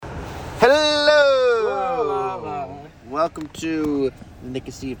welcome to the Nick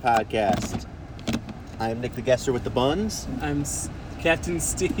and Steve podcast. I'm Nick the Guesser with the buns. I'm Captain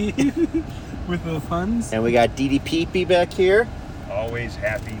Steve with the puns. And we got DDPP back here. Always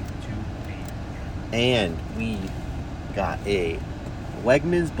happy to be here. And we got a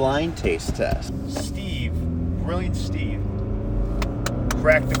Wegmans blind taste test. Steve, brilliant Steve,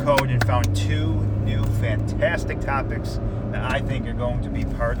 cracked the code and found two new fantastic topics that I think are going to be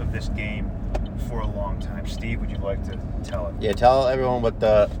part of this game for a long time. Steve, would you like to tell it? Yeah, tell everyone what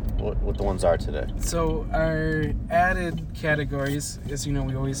the ones are today. So our added categories, as you know,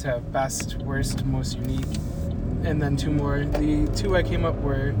 we always have best, worst, most unique, and then two more. The two I came up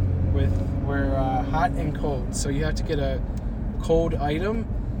with were hot and cold. So you have to get a cold item,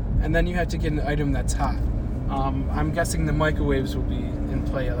 and then you have to get an item that's hot. I'm guessing the microwaves will be in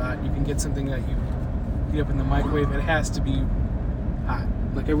play a lot. You can get something that you heat up in the microwave. It has to be hot.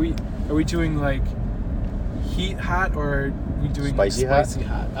 Like, are we doing like heat hot, or are we doing spicy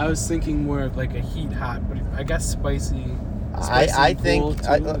hot? I was thinking more of like a heat hot, but I guess spicy. I think.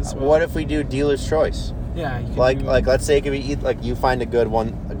 Well. What if we do dealer's choice? Yeah, you can like let's say it could be like you find a good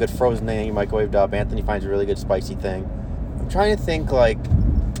frozen thing you microwaved up. Anthony finds a really good spicy thing. I'm trying to think like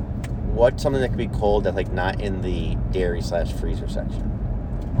what's something that could be cold that's like not in the dairy/freezer section.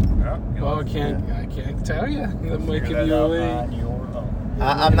 Well, I can't tell you. That might give you away.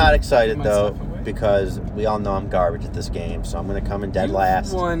 I'm not excited though because we all know I'm garbage at this game, so I'm gonna come in dead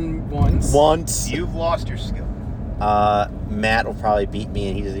last. Won once. Once. You've lost your skill. Matt will probably beat me,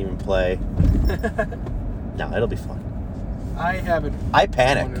 and he doesn't even play. No, it'll be fun. I haven't. I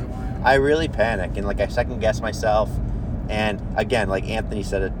panic. won in a while. I really panic, and like I second guess myself. And again, like Anthony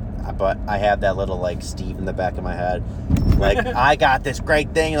said it, but I have that little like Steve in the back of my head. Like I got this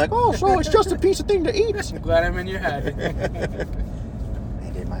great thing. Like, oh, so it's just a piece of thing to eat. I'm glad I'm in your head.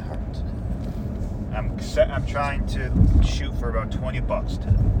 And in my heart. I'm trying to shoot for about $20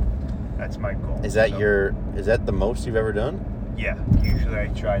 today. That's my goal. Is that the most you've ever done? Yeah. Usually I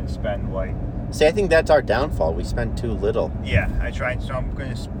try and spend like. See, I think that's our downfall. We spend too little. Yeah, I try. So I'm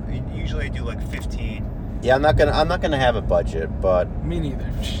gonna. Usually I do like 15. Yeah, I'm not gonna have a budget, but Me neither.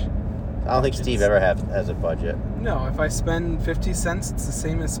 I don't think Steve ever has a budget. No, if I spend 50 cents, it's the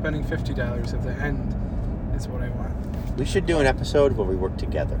same as spending $50 at the end. Is what I want. We should do an episode where we work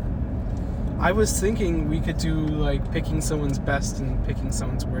together. I was thinking we could do like picking someone's best and picking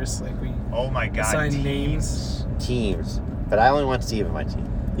someone's worst. Like we Oh my God. assign names. Teams, but I only want Steve in my team.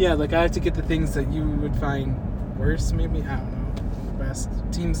 Yeah, like I have to get the things that you would find worse. Maybe I don't know. Best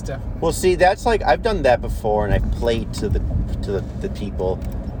teams definitely. Well, see, that's like I've done that before, and I played to the people.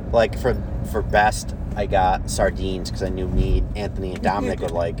 Like for best, I got sardines because I knew me, Anthony, and Dominic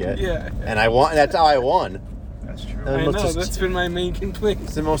would like it. Yeah. And I won. That's how I won. That's true. Uh, I most know, just- that's been my main complaint.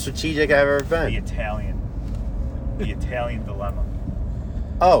 It's the most strategic I've ever The been. Italian dilemma.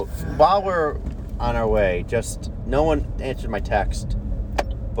 Oh, while we're on our way, just no one answered my text,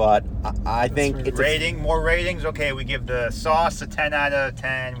 but I think right. it's More ratings. Okay, we give the sauce a 10 out of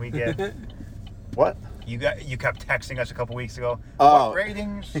 10. We give. What? You kept texting us a couple weeks ago. Oh. What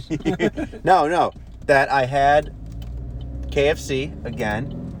ratings? No, that I had KFC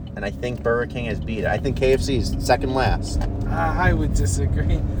again, and I think Burger King has beat it. I think KFC is second last. I would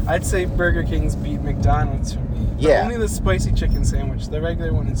disagree. I'd say Burger King's beat McDonald's for me. But Yeah. only the spicy chicken sandwich. The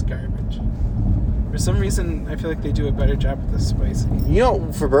regular one is garbage. For some reason, I feel like they do a better job with the spicy. You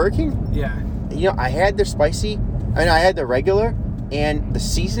know, for Burger King, Yeah. I had their spicy, I had the regular, and the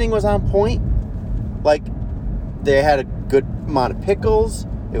seasoning was on point. Like, they had a good amount of pickles.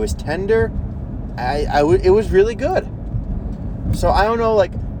 It was tender. It was really good. So I don't know,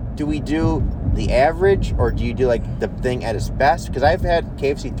 like, do we do the average, or do you do like the thing at its best? Because I've had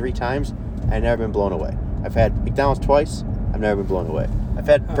KFC 3 times, and I've never been blown away. I've had McDonald's twice. I've never been blown away. I've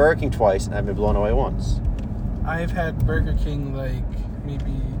had Burger King twice, and I've been blown away once. I've had Burger King like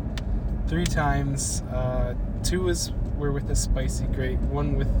maybe 3 times. 2 were with the spicy, great.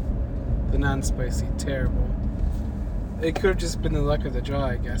 1 with the non-spicy, terrible. It could have just been the luck of the draw,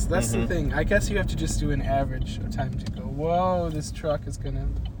 I guess. That's the thing. I guess you have to just do an average of time to go, whoa, this truck is going to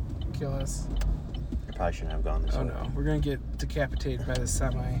kill us. I probably shouldn't have gone this way. Oh no, we're going to get decapitated by the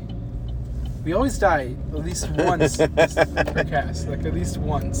semi. We always die at least once per cast. Like, at least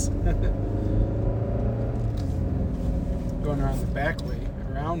once. Going around the back way,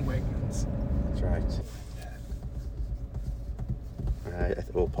 around Wegmans. That's right. I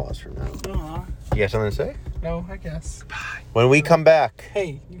think we'll pause for now. Aw. You got something to say? No, I guess. When we come back,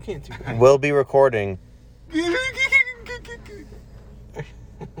 Hey, you can't do that. we'll be recording.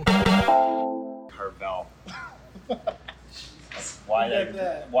 Carvel. Why did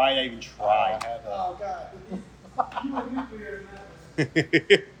I even try? Oh, God.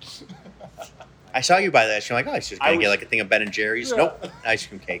 I saw you buy that. You're like, oh, I should get like a thing of Ben and Jerry's. Yeah. Nope, ice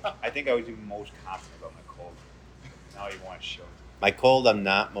cream cake. I think I was even most confident about my cold. Now you want to show it. My cold, I'm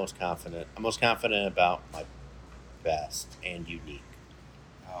not most confident. I'm most confident about my best and unique.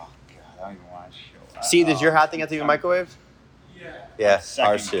 Oh, God, I don't even want to show it. See, does your hot thing have to be microwaved? Yeah. Yeah,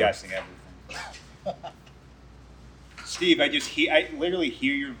 Second ours too. guessing everything. Steve, I literally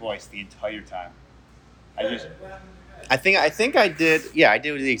hear your voice the entire time. I think I did. Yeah, I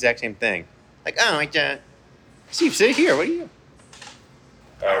did the exact same thing. Like, oh, Steve, sit here. What are you?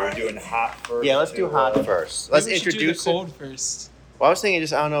 All right, we're doing hot first. Yeah, let's do hot first. Let's Maybe we should introduce do the it. cold first. Well, I was thinking,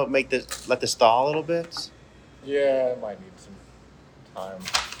 just I don't know, let this thaw a little bit. Yeah, it might need some time.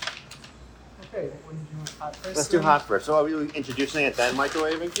 Okay, when do you want hot first? Let's do hot first. So are we introducing it then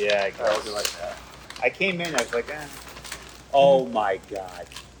microwaving? Yeah, I guess. I'll do like that. I came in, I was like, oh my God.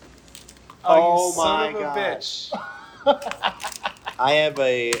 Oh you son my of a God. bitch. I have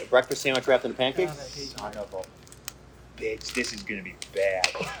a breakfast sandwich wrapped in a pancake. God, I hate Son of a bitch, this is going to be bad.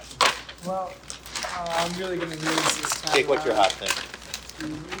 Well, I'm really gonna use this time. Jake, what's your hot thing?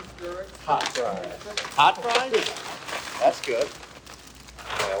 Hot fry. Hot fries? That's good.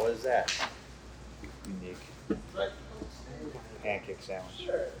 Yeah, what is that? Unique. Pancake sandwich.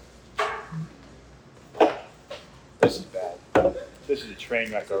 This is bad. This is a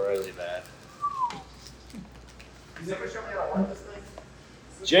train wreck already. bad.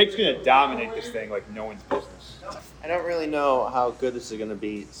 Jake's going to dominate this thing like no one's business. I don't really know how good this is going to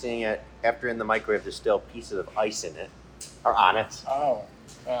be, seeing it after in the microwave there's still pieces of ice in it. Or on it. Oh.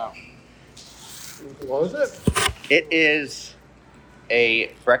 Yeah. What was it? It is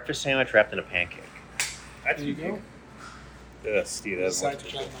a breakfast sandwich wrapped in a pancake. That's There you go. Ugh, Steve, that's Decide to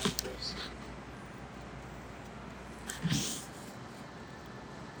try mine first.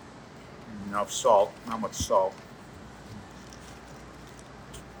 no salt. Not much salt.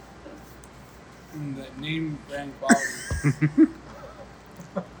 And the name brand quality.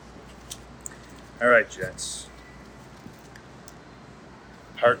 All right, gents.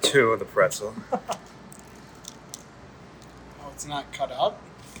 Part 2 of the pretzel. Oh, it's not cut up.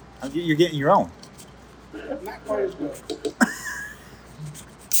 You're getting your own. Not quite as good.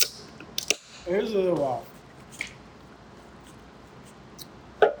 It is a little off.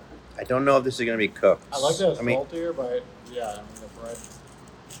 I don't know if this is going to be cooked. I like that it's I mean, saltier, but yeah, I mean the bread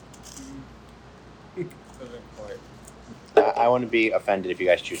isn't quite. I wouldn't be offended if you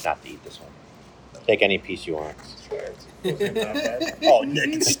guys choose not to eat this one. Take any piece you want. Oh,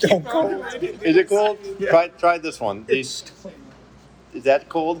 Nick, it's stone cold. Is it cold? Yeah. Try this one. Is that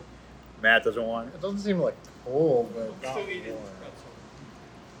cold? Matt doesn't want it. It doesn't seem like cold, but it's not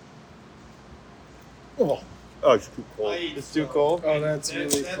warm. Oh, Oh, it's too cold. It's too cold? Oh, that's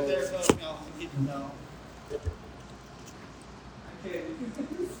really cold.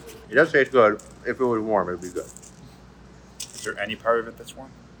 It does taste good. If it was warm, it would be good. Is there any part of it that's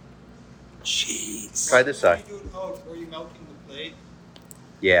warm? Jeez. Try this side. Were you melting the plate?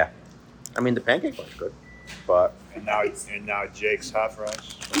 Yeah. I mean, the pancake one's good, but And now Jake's hot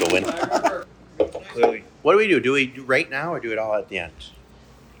fries. go in. I remember. Clearly. What do we do? Do we do right now or do it all at the end?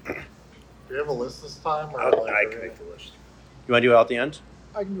 do you have a list this time? Or I like, can make the list. You want to do it all at the end?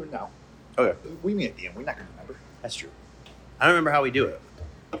 I can do it now. Okay. We meet at the end. We're not going to remember. That's true. I don't remember how we do it.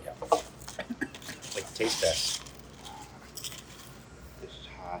 Like the taste test. This is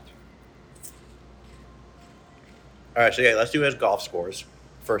hot. All right, so yeah, let's do it as golf scores.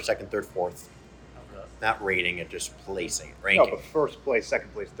 First, second, third, fourth. Not rating it, just placing it, No, ranking. but first place,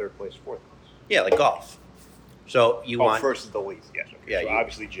 second place, third place, fourth place. Yeah, like golf. So you want first is the least. Yes. Okay. Yeah, So you-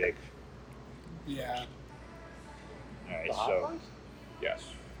 obviously Jake. Yeah. All right. The hot So fries? yes.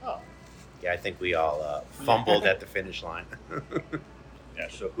 Oh. Yeah, I think we all fumbled at the finish line. Yeah.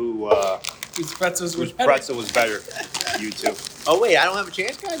 So who? These pretzels were Whose pretzel was better? You two. Oh wait, I don't have a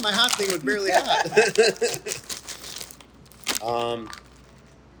chance, guys. My hot thing was barely hot.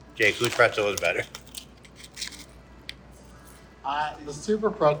 Jake, whose pretzel was better? The super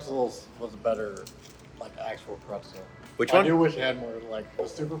pretzels was a better, like actual pretzel. Which I one? do wish it had more. Like the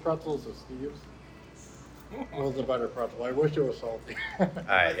super pretzels of Steve's was a better pretzel. I wish it was salty. All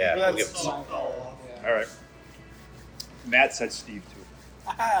right, yeah. We'll give That's it my fault. Yeah. All right. Matt said Steve too.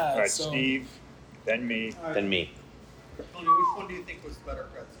 Ah, All right, so Steve, then me. then me. Tony, which one do you think was better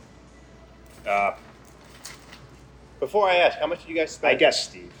pretzel? Before I ask, how much did you guys spend? I guess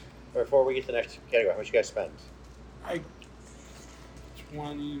Steve. Or before we get to the next category, how much did you guys spend?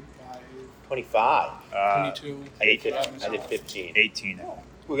 25, 25. 22. I did 15. I did 15. 18.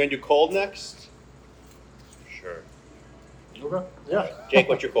 We're gonna do cold next. Sure. Okay. Yeah. Jake,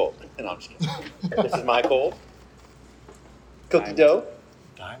 what's your cold? No, I'm just kidding. This is my cold. Cookie dough?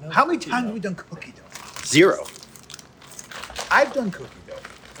 How many times have we done cookie dough? 0. I've done cookie dough.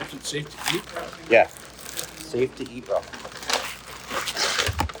 If it's safe to eat. Yeah. Safe to eat, bro.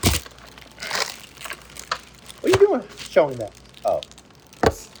 What are you doing? Showing that. Oh.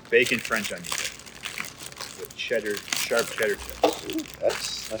 Bacon French onion dip with sharp cheddar chips. Ooh,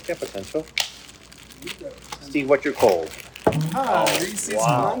 that's got potential. Steve, what's your cold? Reese's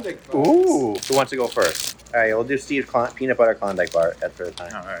wow. Klondike bars. Ooh. Who wants to go first? All right, we'll do Steve's peanut butter Klondike bar after the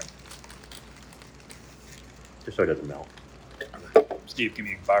time. All right. Just so it doesn't melt. Steve, give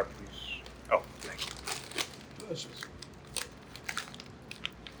me a bar, please. Oh, thank you. Delicious.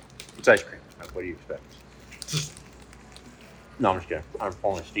 It's ice cream. What do you expect? No, I'm just kidding. I'm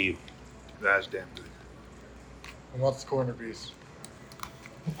pulling Steve. That's damn good. And what's the corner piece?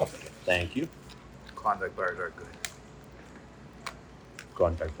 Thank you. Klondike bars are good.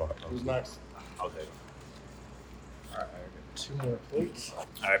 Klondike bar. Who's next? I'll take it. All right, I got 2 more plates.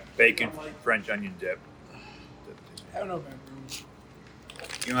 All right, bacon French onion dip. I don't know about room.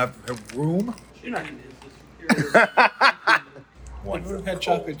 You don't have room? You're not gonna do this. I would have had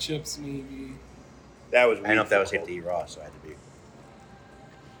chocolate chips, maybe. That was. I don't know if that was you have to eat raw, so I had to be.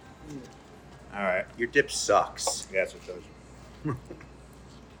 All right. Your dip sucks. Yeah, that's what those.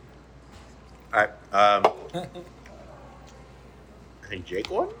 All right. I think Jake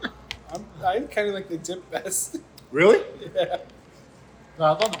won. I kind of like the dip best. Really? Yeah. No,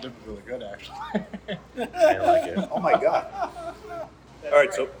 I thought the dip was really good, actually. I didn't like it. Oh my god. All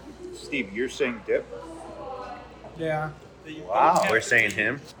right, so Steve, you're saying dip. Yeah. Wow, we're saying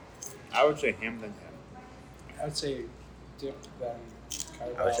him. I would say him then him. I would say dip then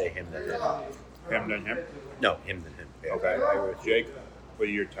Carvel. I would say him then him. Him then him. No, him then him. Yeah. Okay. Jake, what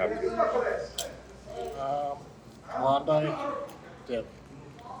are your top 2? Klondike, dip.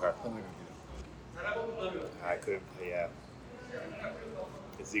 Okay. I could. Yeah.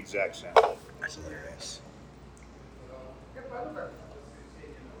 It's the exact same. That's hilarious.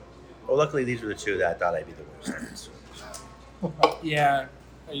 Well, luckily these were the 2 that I thought I'd be the worst. Yeah.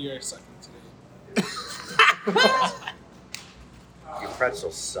 You're sucking today. Your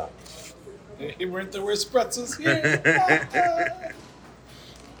pretzels suck. They weren't the worst pretzels here.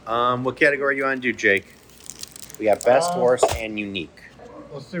 What category do you want to do, Jake? We got best, worst, and unique.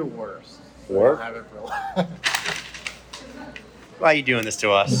 Let's do worst. Worst? I have it for Why are you doing this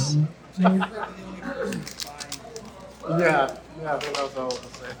to us? Yeah, I think that's all to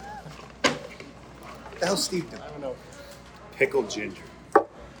say. What the hell, Steve? I don't know. Pickled ginger.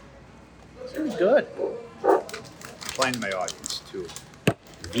 Seems good. Playing to my audience too.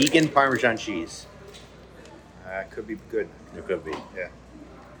 Vegan Parmesan cheese. Could be good. It could be. Yeah.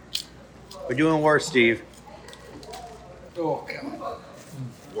 We're doing worse, Steve. Oh, God.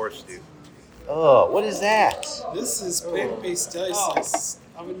 Worse, Steve. Oh, what is that? This is plant-based slices.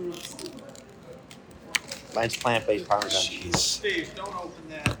 Oven roasted. Mine's plant-based Parmesan cheese. Steve, don't open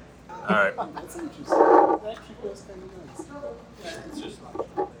that. All right. That's interesting. It actually feels kind of nice. Yeah, it's just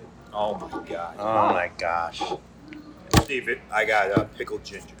Oh my god. Oh my gosh. Steve, I got pickled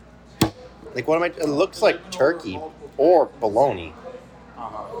ginger. Like, what am I? It looks like turkey or bologna.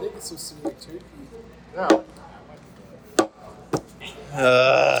 I think it's supposed to be like turkey.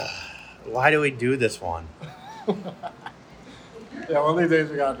 Yeah. Why do we do this one? Yeah, one of these days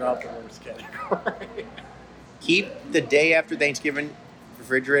we gotta drop the worst category. Keep the day after Thanksgiving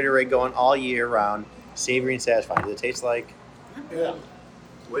refrigerator rate going all year round. Savory and satisfying. Does it taste like? Yeah.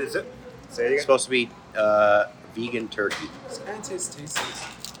 What is it? Say it It's again. supposed to be vegan turkey. This kind of tastes tasty,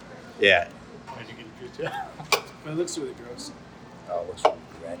 Yeah. Did you get your juice yet? but it looks really gross. Oh, looks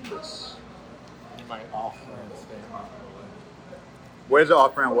horrendous. You might off-brand spam. Where's the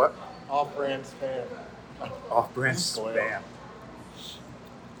off-brand what? Off-brand spam. Off-brand Spoiled. spam.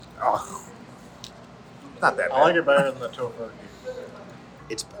 Oh. Not that bad. I like it better than the tofurkey.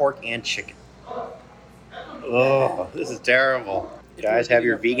 It's pork and chicken. Oh, this is terrible. Guys, have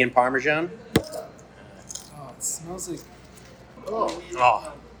your vegan Parmesan? Oh, it smells like.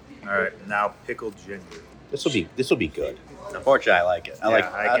 Oh. All right, now pickled ginger. This will be good. Unfortunately, I like it.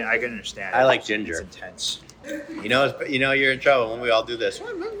 I can understand. I like ginger. It's intense. You know you're in trouble when we all do this.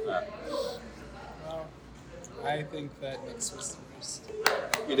 Well, I think that Nick's was the worst.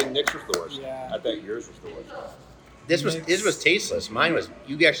 You think Nick's was the worst? Yeah. I bet yours was the worst. This was tasteless. Mine was.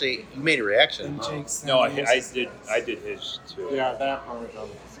 You made a reaction. And Jake's. No, I was- did his too. Yeah, that Parmesan was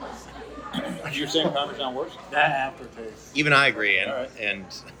disgusting. You're saying Parmesan worse? That aftertaste. Even I agree, and All right. and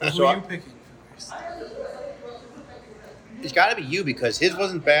Who So are I- you picking for worst? it's got to be you because his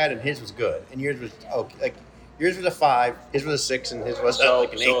wasn't bad and his was good, and yours was okay. Like yours was a 5, his was a 6, and his was So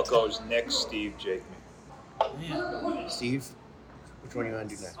like an 8. it goes Nick, Steve, Jake, me. Man. Steve, Which one do you want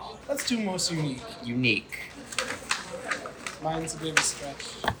to do next? Let's do most unique. Unique. Mine's a bit of a stretch.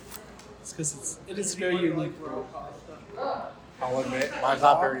 It's because it is very unique, bro. I'll admit, mine's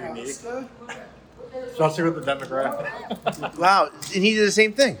not very unique. Especially with the demographic. Wow, and he did the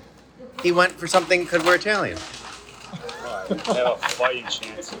same thing. He went for something because we're Italian. Have a fighting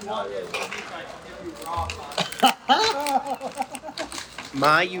chance.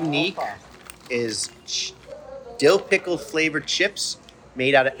 My unique is dill pickle flavored chips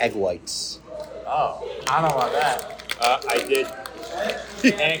made out of egg whites. Oh, I don't know about that. I did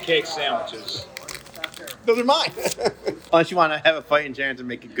pancake sandwiches. Those are mine. Unless you want to have a fighting chance and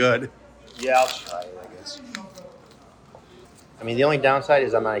make it good. Yeah, I'll try it, I guess. I mean, the only downside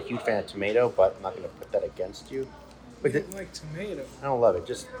is I'm not a huge fan of tomato, but I'm not going to put that against you. I But don't like tomato. I don't love it.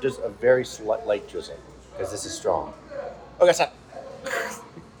 Just a very light drizzle, because this is strong. Okay, stop.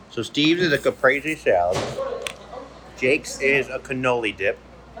 So Steve's is a caprese salad. Jake's is a cannoli dip.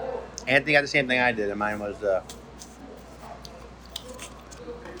 Anthony got the same thing I did, and mine was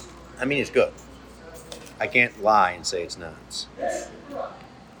I mean, it's good. I can't lie and say it's not.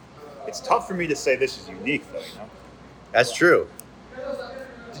 It's tough for me to say this is unique, though, you know? That's true.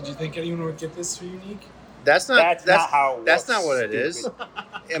 Did you think anyone would get this for unique? That's not how it that's works, not what it is. stupid.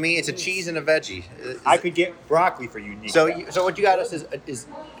 I mean, it's a cheese and a veggie. I could get broccoli for unique. So though. so what you got us is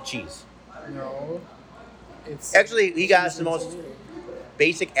cheese. No. It's Actually, he got us the cheese and most tomato.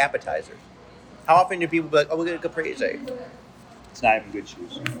 basic appetizer. How often do people be like, "Oh, we're gonna caprese"? It's not even good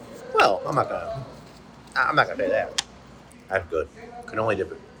cheese. Well, I'm not gonna say that. That's good. Can only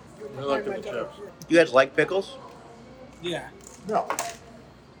dip it. We looked at the chips. You guys like pickles? Yeah. No.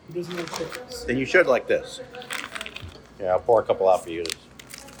 Who doesn't like pickles? Then you should like this. Yeah, I'll pour a couple out for you.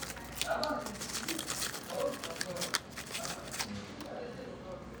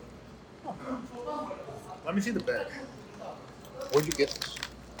 Let me see the bag. Where'd you get this?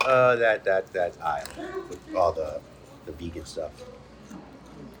 That aisle with all the vegan stuff.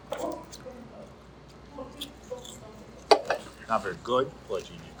 Not very good, but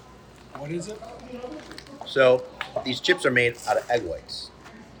unique. What is it? So these chips are made out of egg whites.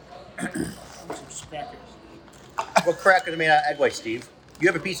 Some crackers. What crackers are made out of egg whites, Steve? You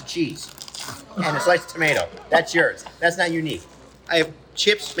have a piece of cheese and a slice of tomato. That's yours. That's not unique. I have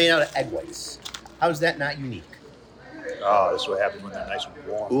chips made out of egg whites. How's that not unique? Oh, that's what happens when they're nice and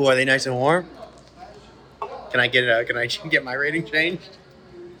warm. Ooh, are they nice and warm? Can I get my rating changed?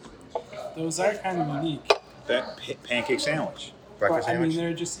 Those are kind of unique. That pancake sandwich. Breakfast But, I mean, sandwich?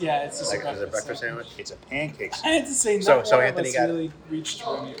 they're just, yeah, it's just Like, a is it a breakfast sandwich? It's a pancake I sandwich. had to say, not So one Anthony of us got it. really reached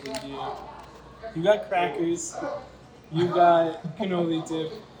for anything here. You got crackers. You got cannoli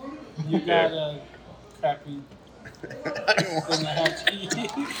dip. You got a crappy thing I have to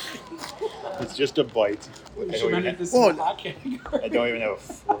eat. It's just a bite. We I should don't, have even, this Whoa. in the hot category. I don't even have a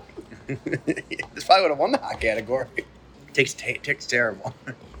fork. This probably would have won the hot category. Tastes terrible.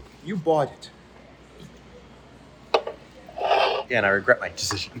 You bought it. Yeah, and I regret my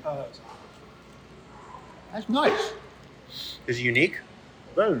decision. Oh, that was That's nice. Is it unique?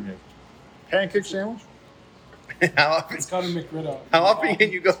 Very unique. Pancake sandwich? How often? It's called a McGriddle. How often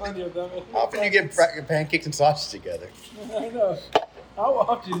can you go- There's plenty of them. How often you get pancakes and sausage together? I know. How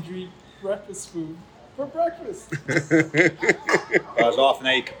often do you eat breakfast food for breakfast? As often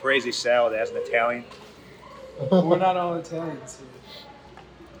I eat caprese salad as an Italian. We're not all Italians here.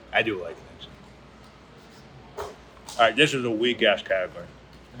 I do like things. All right, this is a weak ass category.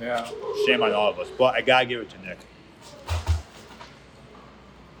 Yeah. Shame on all of us, but I gotta give it to Nick.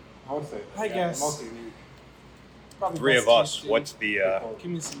 I would say. I guess. Mostly unique. Probably Three best of us. tasting. What's the?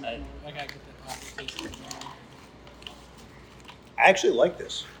 Give me some more. I gotta get that aftertaste. I actually like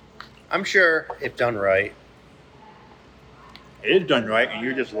this. I'm sure if done right. It is done right, and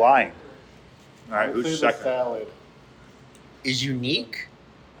you're just lying. All right, I would who's say the second? salad. Is unique?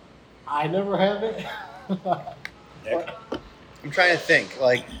 I never have it. Nick. I'm trying to think.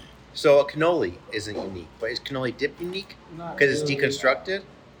 Like, so a cannoli isn't unique, but is cannoli dip unique? Not Because it's really. deconstructed?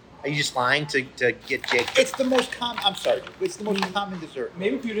 Are you just lying to get Jake? It's the most common. I'm sorry, it's the most common dessert.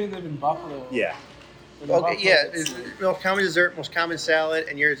 Maybe if you didn't live in Buffalo. Yeah, In Buffalo, Okay, yeah. it's- It's most common dessert, most common salad,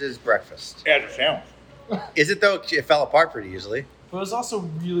 and yours is breakfast. as a sandwich. Is it though? It fell apart pretty easily. But it was also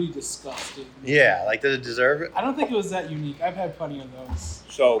really disgusting. Yeah, like does it deserve it? I don't think it was that unique. I've had plenty of those.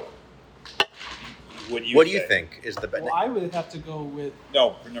 So, what do you? What do you say? think is the best? Well, I would have to go with,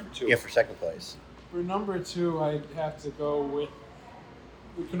 No, for number two. Yeah, for second place. for number two, I'd have to go with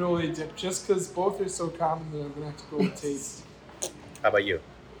the cannoli dip, just because both are so common that I'm gonna have to go with taste. How about you?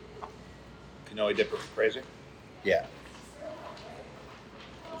 Cannoli dip or crazy? Yeah.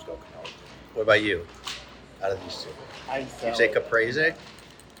 Let's go cannoli dip. What about you? out of these two? I'd You say caprese?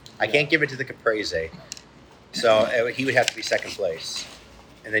 I can't give it to the caprese. So he would have to be second place.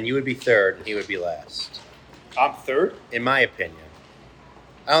 And then you would be third, and he would be last. I'm third? In my opinion.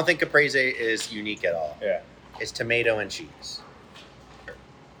 I don't think caprese is unique at all. Yeah. It's tomato and cheese.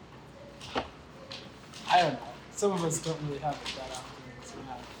 I don't know. Some of us don't really have it that often.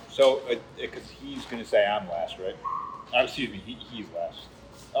 So, because he's going to say I'm last, right? Excuse me, he's last.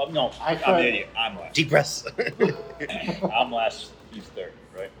 Oh, no, I'm an idiot. I'm last. Deep breaths. I'm last, he's third,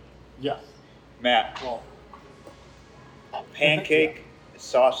 right? Yes. Matt, Well, pancake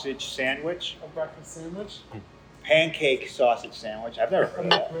sausage sandwich? A breakfast sandwich? Pancake sausage sandwich. I've never heard of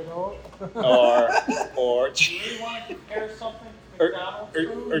that. Griddle? Or Do you want to compare something to or, McDonald's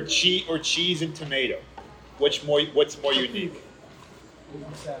food? or cheese and tomato. What's more unique?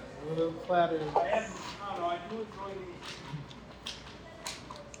 What's that? A little platter. I don't know, I do enjoy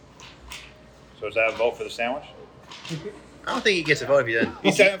So is that a vote for the sandwich? I don't think he gets a vote if he doesn't.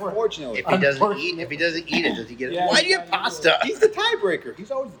 He said unfortunately. If he doesn't eat it, does he get it? Yeah, Why do you have yeah, pasta? He's the tiebreaker.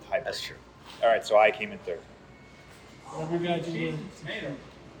 He's always the tiebreaker. That's true. All right, so I came in third. Whatever you gotta do. cheese and tomato.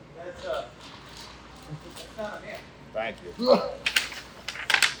 That's not an ant. Thank you.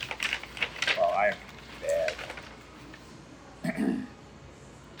 Well, I am bad.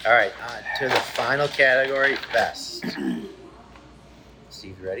 All right, to the final category, best.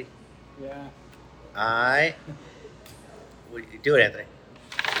 Steve, you ready? Yeah. Do it, Anthony.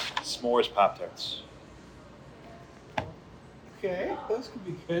 S'mores Pop-Tarts. Okay, those could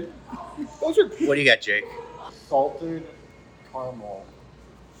be good. Those are What do you got, Jake? salted caramel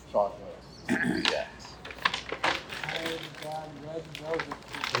chocolates. Yes. I got red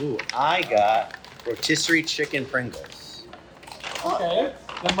velvet. Ooh, I got rotisserie chicken Pringles. Okay.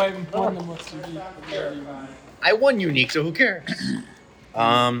 That might be one of the most unique. I won unique, so who cares?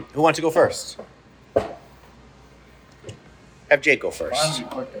 Who wants to go first? Have Jake go Mine's first. the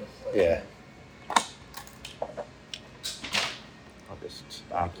quickest. Yeah. I'll just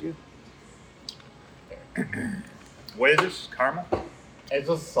thank you. What is this? Caramel? It's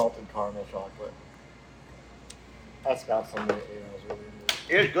just salted caramel chocolate. That's got some really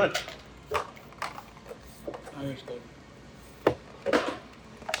really good. It's good. Irish good.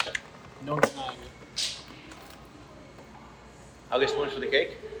 No denying it. I'll get spoons for the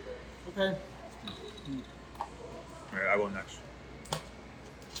cake. Okay. All right, I go next.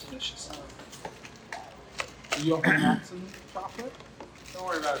 Delicious. Do you open nuts and chocolate? Don't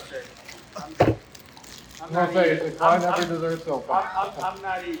worry about it, Jake. I'm I'm gonna say it's declined every dessert so far. I'm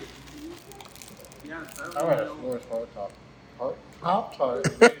not eating. Yeah, I All don't right, know. s'mores Pop Tart.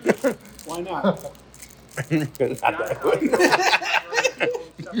 Why not? It's not that good.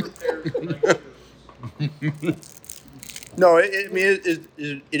 Separate pairs of regular. No, it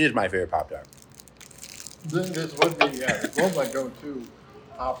is my favorite Pop Tart. This would be, this was my go-to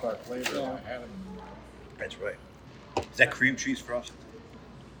Pop Tart flavor if I had it. That's right. Is that cream cheese frosting?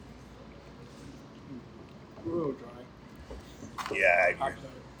 Real dry. Yeah, I Pop agree.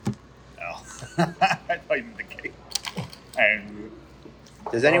 Tart. Oh. I thought you meant the cake. And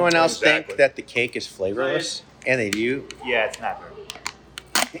Does anyone else Exactly. think that the cake is flavorless? Anthony, do you? yeah, it's not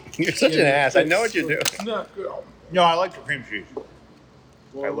good. You're such an ass. I know what you do. It's not good. No, I like the cream cheese.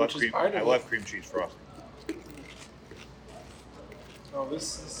 Well, I love which is cream. part of I it. love cream cheese frosting. Oh,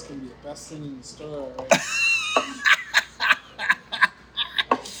 this is gonna be the best thing in the store, right?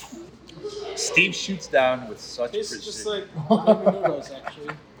 Steve shoots down with such Tastes precision. just like ramen noodles,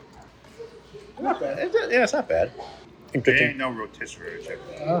 actually. Not bad. Yeah, it's not bad. There Interesting. ain't no rotisserie chicken.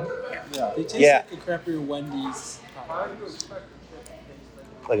 Yeah. They taste Yeah. like a crappier Wendy's. How do you expect the chicken to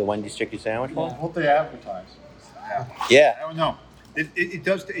taste like? Like a Wendy's chicken sandwich. Yeah. What they advertise. Yeah. I don't know. It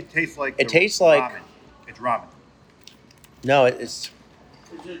does. It tastes like. It the tastes like- ramen. It's ramen. No, it's.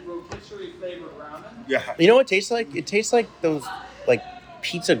 Is it rotisserie flavored ramen? Yeah. You know what it tastes like? It tastes like those like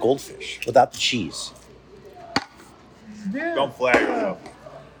pizza goldfish without the cheese. Don't flatter yourself.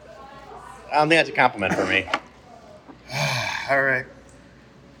 I don't think that's a compliment for me. All right.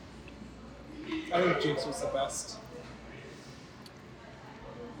 I think Jinx was the best.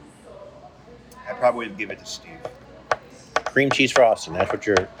 I probably would give it to Steve. Cream cheese frosting. That's what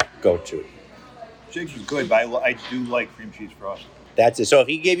your go-to. Jigs was good, but I do like cream cheese frosting. That's it. So if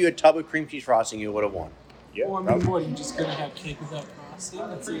he gave you a tub of cream cheese frosting, you would have won. Yeah. Well, I mean, what, are you just gonna have cake without frosting?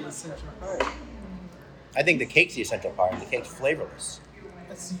 That's the essential part. I think the cake's the essential part. The cake's flavorless.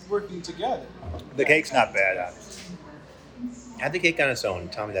 That's working together. The cake's not bad, honestly. Have the cake on its own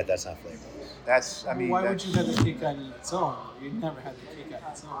and tell me that that's not flavorless. That's. I mean. Why would that's, you have the cake on its own? You'd never had the cake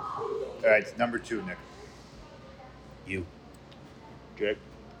on its own. All right, it's number 2, Nick. You. Jake.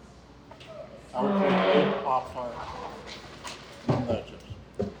 I would say Pop Tart. No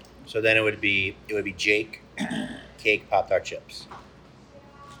chips. So then it would be Jake, cake, Pop-Tart, chips.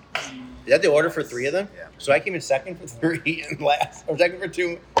 Is that the order for 3 of them? Yeah. So I came in second for 3 and last. Or second for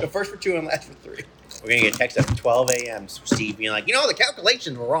 2, the first for 2 and last for 3. We're gonna get a text at 12 a.m. Steve being like, the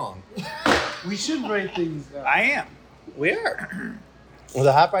calculations were wrong. We should write things down. I am. We are. Was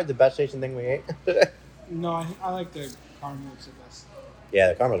the hot fries the best tasting thing we ate today? No, I like the caramels the best. Yeah,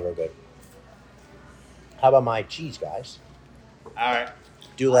 the caramels were good. How about my cheese, guys? All right.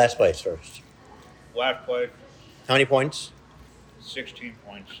 Do last place first. Last place, How many points? 16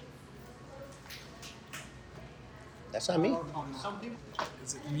 points. That's not me.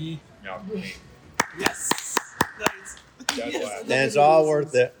 Is it me? No, me. Yes. Nice. Dead last. Then it's all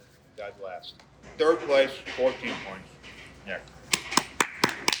worth it. Dead last. Third place, 14 points. Yeah.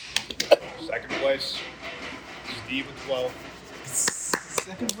 Second place, Steve with 12.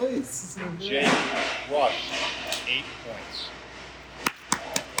 Second place. Jake Rush, 8 points.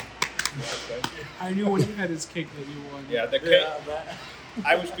 Okay. I knew when you had his cake that you won. Yeah, the cake.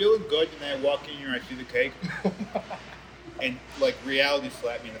 I was feeling good, and then I walk in here and I see the cake. And, reality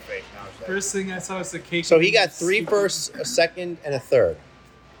slapped me in the face. Now it's like, First thing I saw was the cake. So he got 3 firsts, a second, and a third.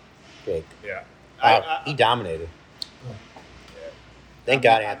 Jake. yeah. He dominated. Thank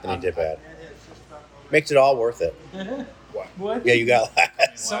God Anthony did bad. Makes it all worth it. What? What? Yeah, you got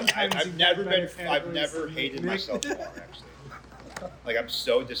last. Sometimes I've you never get better been. I've categories never than hated me. myself more. Actually, I'm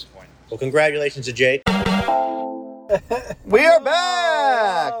so disappointed. Well, congratulations to Jake. We are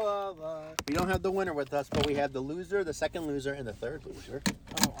back. We don't have the winner with us, but we have the loser, the second loser, and the third loser.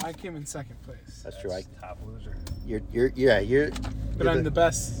 Oh, I came in second place. That's true. Top loser. But I'm the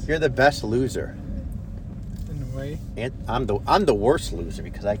best You're the best loser, in a way. and I'm the worst loser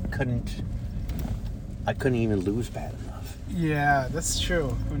because I couldn't even lose bad enough. Yeah, that's true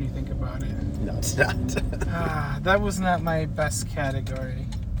when you think about it. No, it's not. That was not my best category.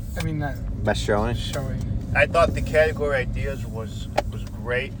 I mean, not Best showing. showing. I thought the category ideas was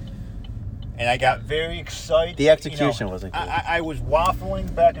great, and I got very excited. The execution wasn't good. I was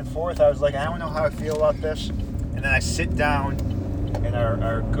waffling back and forth. I was like, I don't know how I feel about this, and then I sit down, and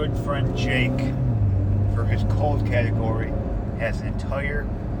our good friend Jake, for his cold category, has an entire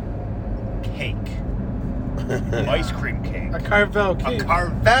cake, ice cream cake, A Carvel a cake.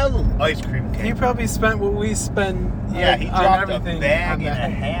 Carvel ice cream He cake. probably spent what we spend. Yeah, he on dropped a everything bag on and a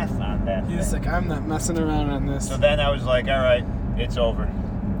that. half on that. He's thing. like, I'm not messing around on this. So then I was like, all right, it's over.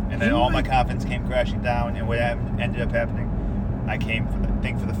 And then all my confidence came crashing down, and what ended up happening, I came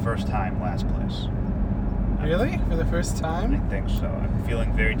for the first time last place. Really? For the first I time? think so. I'm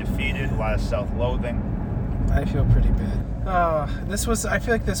feeling very defeated, a lot of self-loathing. I feel pretty bad. I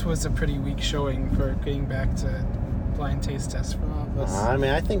feel like this was a pretty weak showing for getting back to blind taste test for all of us. I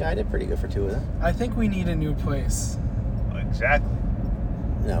mean, I think I did pretty good for 2 of them. I think we need a new place. Exactly.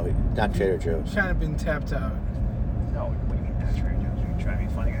 No, not Trader Joe's. We've kind of been tapped out. No, what do you mean not Trader Joe's? Are you trying to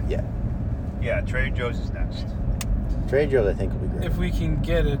be funny again? Yeah, Yeah, Trader Joe's is next. Trader Joe's I think will be great. If we can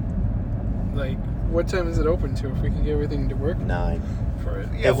get it, what time is it open to? If we can get everything to work 9. for it.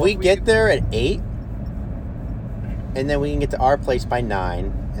 Yeah, If well, we get there at 8, and then we can get to our place by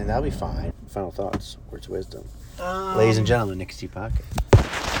 9, and that'll be fine. Final thoughts, words of wisdom. Ladies and gentlemen, Nick Steve Pocket.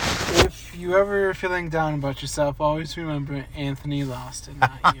 If you ever feeling down about yourself, always remember Anthony lost and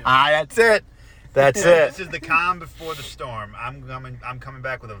not you. That's it. That's This is the calm before the storm. I'm coming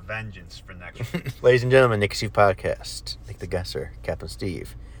back with a vengeance for next week. Ladies and gentlemen, Nick Steve Podcast. Nick the Guesser, Captain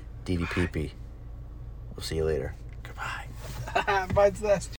Steve, DDPP. We'll see you later. Goodbye. Bites that.